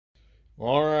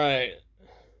All right,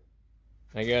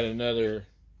 I got another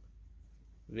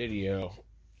video.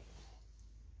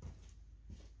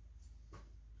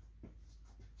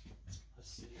 Let's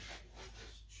see if I can move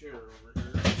this chair over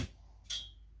here.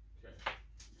 Okay.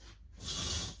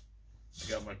 I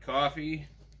got my coffee,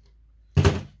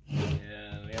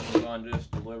 and Amazon just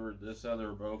delivered this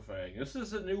other Baofeng. This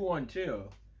is a new one too.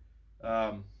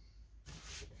 The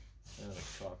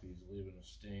coffee's leaving a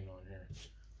stain on here.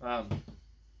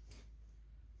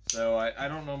 So I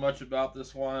don't know much about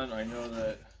this one. I know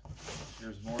that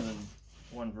there's more than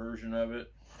one version of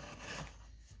it.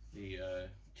 The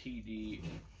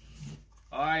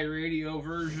TIDRADIO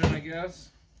version, I guess.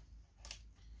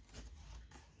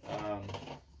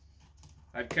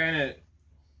 I've kind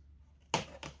of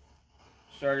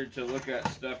started to look at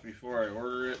stuff before I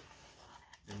order it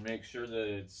and make sure that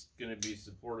it's going to be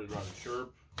supported on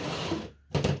CHIRP,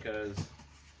 because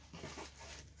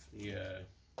the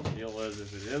deal is,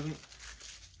 if it isn't,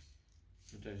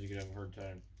 sometimes you can have a hard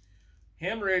time.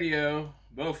 Ham radio,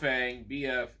 Baofeng,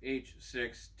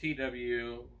 BF-H6,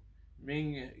 TW,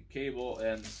 Ming cable,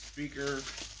 and speaker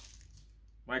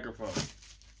microphone.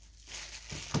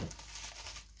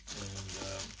 And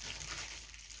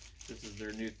this is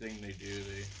their new thing they do.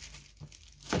 They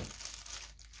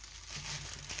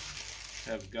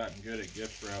have gotten good at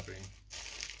gift wrapping.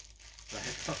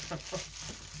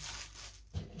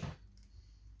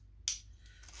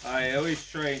 I always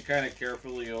try and kind of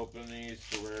carefully open these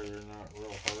to where they're not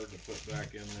real hard to put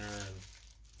back in there and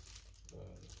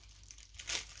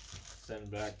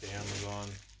send back to Amazon.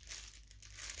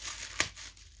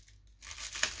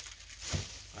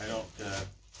 I don't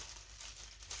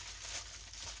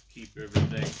keep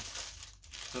everything.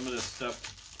 Some of this stuff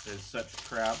is such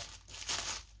crap,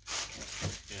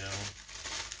 you know.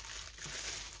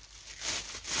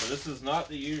 So this is not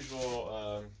the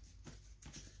usual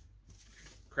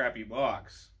crappy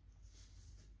box.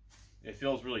 It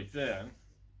feels really thin.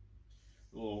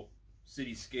 A little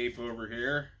cityscape over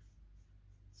here.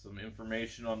 Some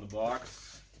information on the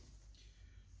box.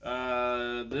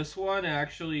 This one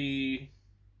actually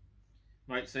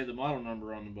might say the model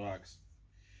number on the box.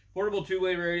 Portable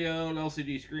two-way radio, an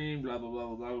LCD screen, blah blah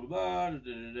blah blah blah blah. Da,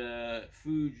 da, da, da.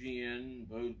 Fujian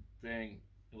Baofeng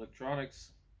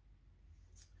Electronics.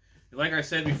 Like I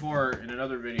said before in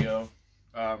another video,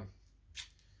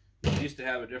 they used to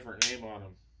have a different name on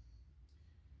them.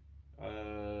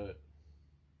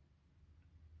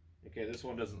 Okay, this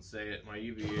one doesn't say it. My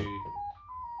UVA. What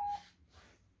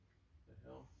the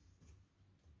hell?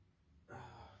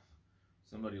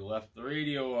 Somebody left the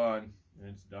radio on and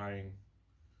it's dying,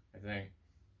 I think.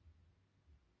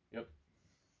 Yep.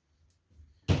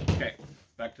 Okay,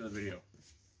 back to the video.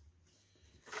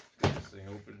 Get this thing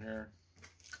open here.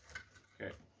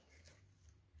 Okay.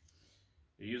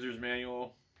 The user's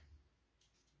manual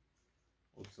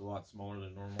looks a lot smaller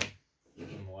than normal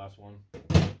than the last one.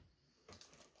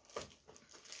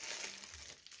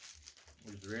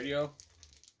 Here's the radio.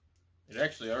 It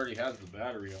actually already has the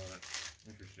battery on it.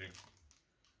 Interesting.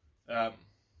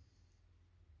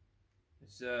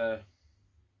 It's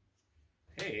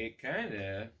hey, it kind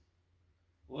of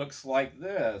looks like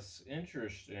this.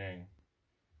 Interesting.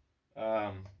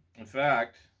 In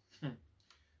fact,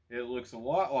 it looks a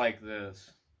lot like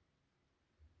this.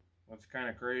 That's kind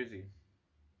of crazy.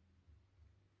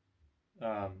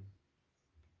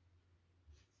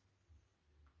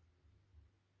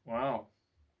 Wow.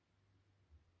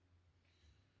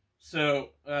 So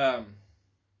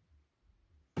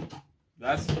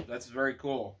that's very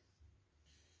cool.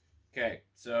 Okay,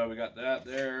 so we got that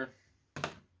there.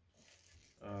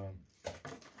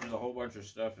 There's a whole bunch of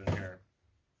stuff in here.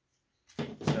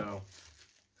 So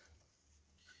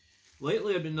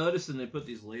lately I've been noticing they put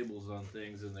these labels on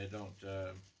things and they don't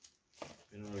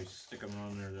really stick them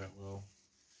on there that well.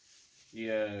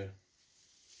 Yeah.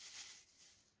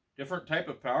 Different type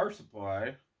of power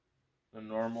supply than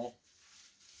normal.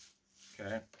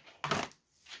 Okay. I'll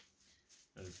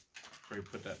probably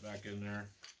put that back in there.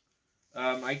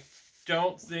 I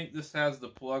don't think this has the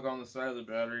plug on the side of the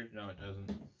battery. No, it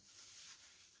doesn't.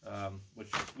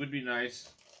 Which would be nice.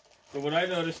 But what I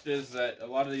noticed is that a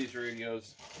lot of these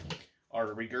radios are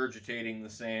regurgitating the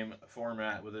same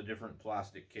format with a different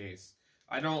plastic case.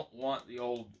 I don't want the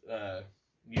old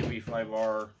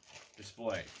UV5R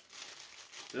display.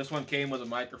 This one came with a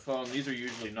microphone. These are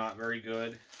usually not very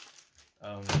good.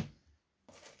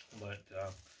 But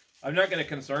I'm not going to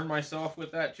concern myself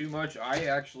with that too much. I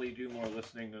actually do more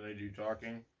listening than I do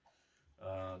talking.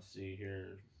 Let's see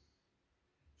here.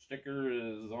 Sticker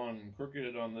is on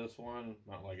crooked on this one.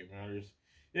 Not like it matters.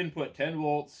 Input 10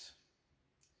 volts.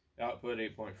 Output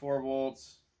 8.4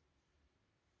 volts.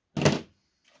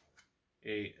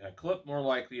 a clip more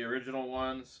like the original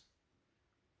ones.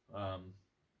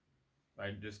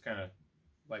 I just kind of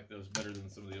like those better than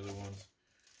some of the other ones.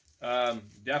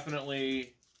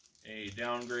 Definitely a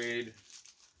downgrade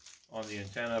on the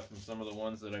antenna from some of the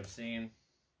ones that I've seen.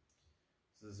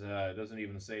 This is, it doesn't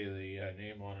even say the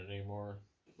name on it anymore,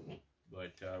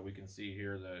 but we can see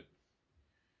here that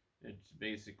it's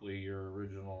basically your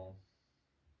original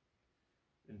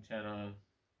antenna,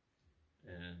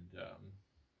 and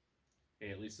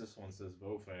hey, at least this one says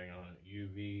Baofeng on it,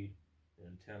 UV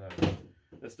antenna.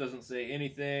 This doesn't say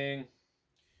anything.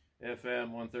 FM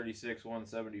 136,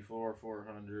 174,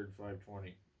 400,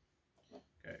 520.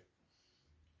 Okay.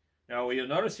 Now what you'll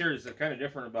notice here is kind of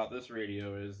different about this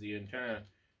radio is the antenna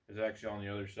is actually on the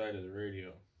other side of the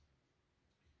radio,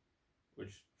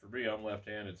 which for me, I'm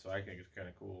left-handed, so I think it's kind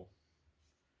of cool.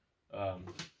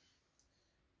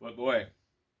 But boy,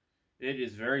 it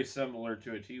is very similar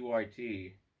to a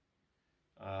TYT.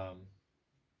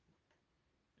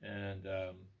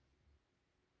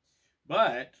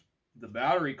 But the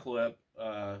battery clip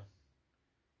on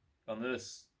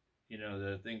this, you know,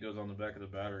 the thing goes on the back of the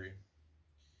battery.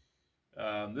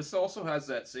 This also has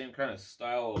that same kind of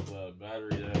style of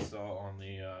battery that I saw on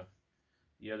the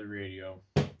other radio.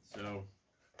 So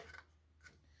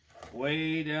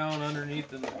way down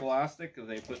underneath in the plastic,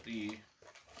 they put the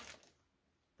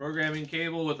programming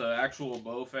cable with an actual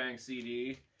Baofeng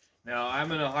CD. Now I'm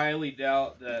going to highly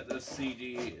doubt that this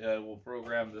CD will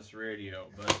program this radio,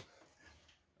 but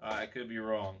I could be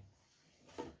wrong.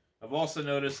 I've also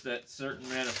noticed that certain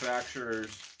manufacturers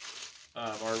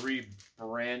are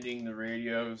rebranding the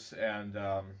radios, and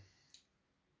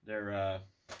they're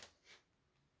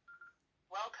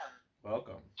welcome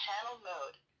channel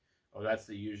mode. Oh, that's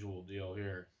the usual deal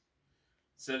here.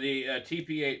 So the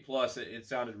TP8 Plus, it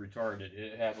sounded retarded.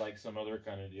 It had like some other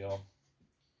kind of deal.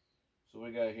 So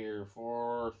we got here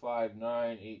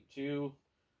 45982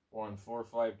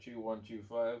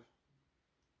 1452125.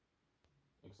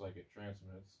 Looks like it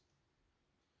transmits.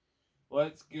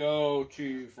 Let's go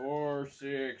to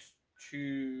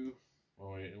 462.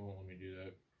 Oh wait, it won't let me do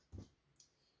that.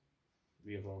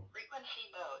 BF-H6.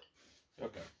 Frequency mode.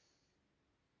 Okay.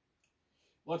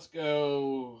 Let's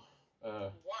go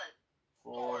 1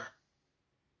 4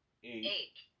 8 0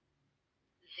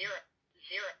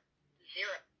 0 0.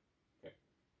 Okay.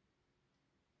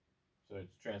 So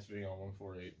it's transmitting on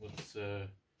 148. Let's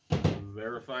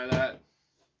verify that.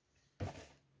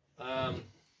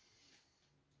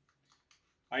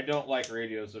 I don't like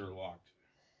radios that are locked.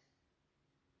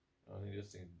 I think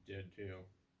this thing's dead too.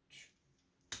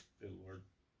 Good Lord.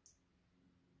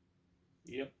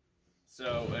 Yep.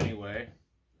 So anyway,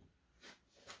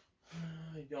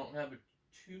 I don't have a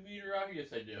 2-meter out.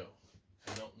 Yes, I do.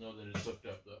 I don't know that it's hooked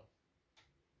up though.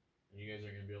 And you guys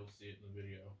are going to be able to see it in the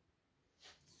video.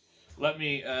 Let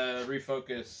me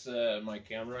refocus my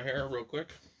camera here real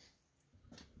quick.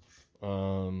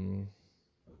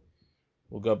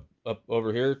 We'll go up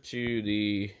over here to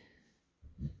the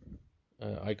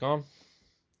icon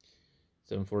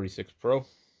 746 Pro.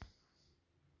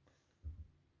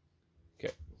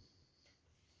 Okay.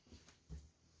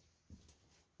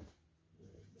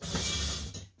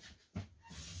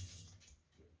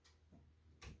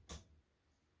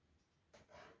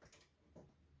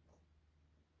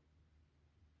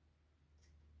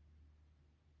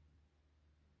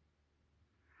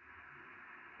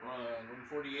 We're on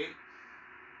 148.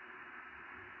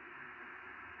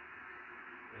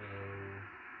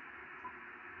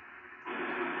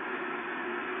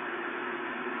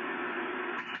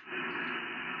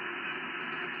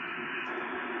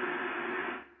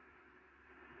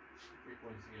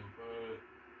 Frequency input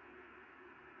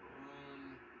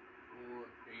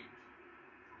 14800.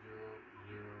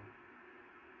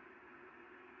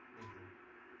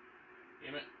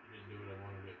 Damn it, I didn't do what I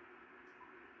wanted it.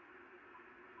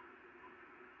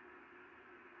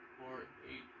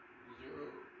 48000.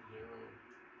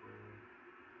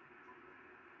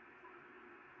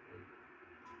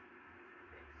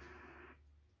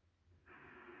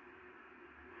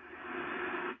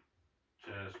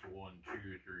 Test 1 2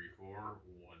 3 4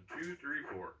 1 2 3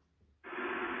 4.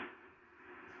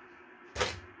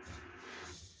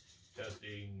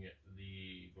 Testing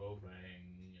the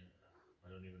Baofeng. I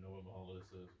don't even know what model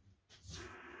this is.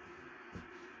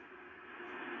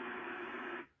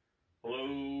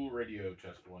 Hello, radio.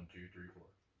 Test 1 2 3 4.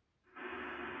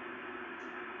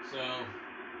 So,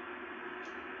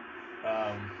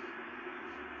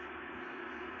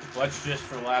 let's just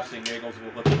for laughs and giggles,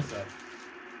 we'll look this up.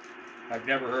 I've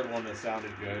never heard one that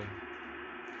sounded good.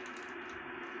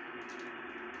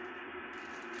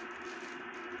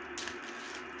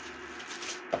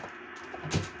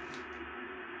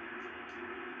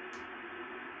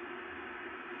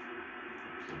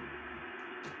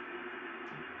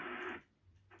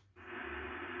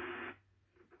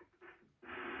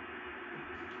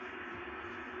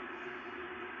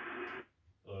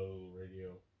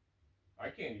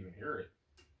 can't even hear it.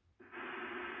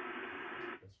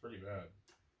 It's pretty bad.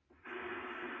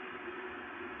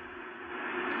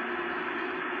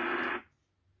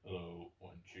 Hello,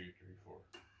 1, 2, 3, 4.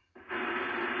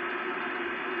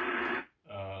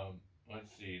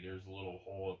 Let's see, there's a little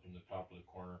hole up in the top of the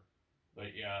corner.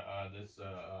 But yeah, this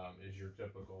is your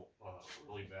typical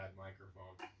really bad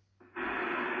microphone.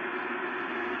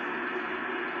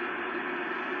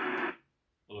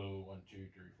 Hello, 1, 2,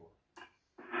 3, 4.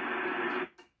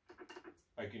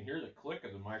 I can hear the click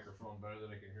of the microphone better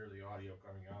than I can hear the audio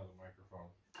coming out of the microphone.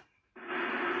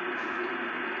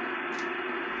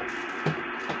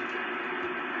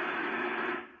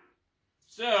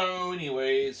 So,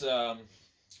 anyways,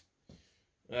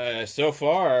 so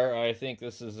far, I think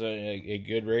this is a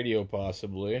good radio,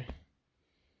 possibly.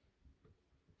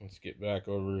 Let's get back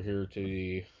over here to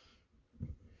the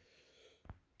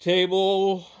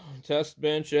table, test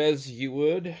bench, as you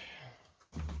would.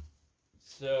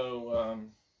 So,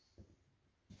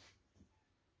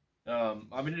 I'm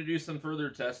going to do some further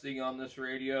testing on this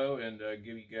radio and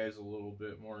give you guys a little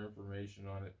bit more information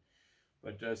on it.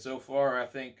 But so far, I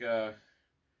think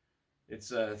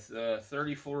it's $34,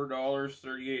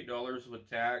 $38 with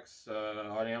tax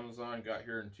on Amazon. Got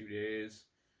here in 2 days.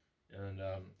 And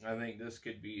I think this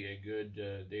could be a good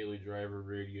daily driver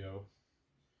radio.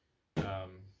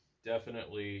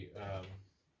 Definitely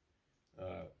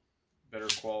better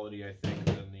quality, I think,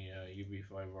 than the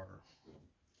UB5R.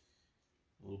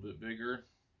 A little bit bigger.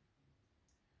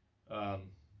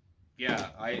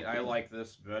 Yeah, I like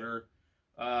this better.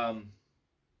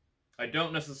 I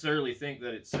don't necessarily think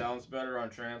that it sounds better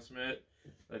on transmit,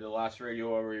 but the last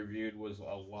radio I reviewed was a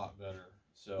lot better.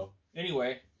 So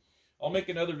anyway, I'll make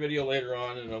another video later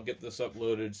on and I'll get this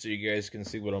uploaded so you guys can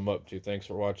see what I'm up to. Thanks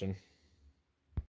for watching.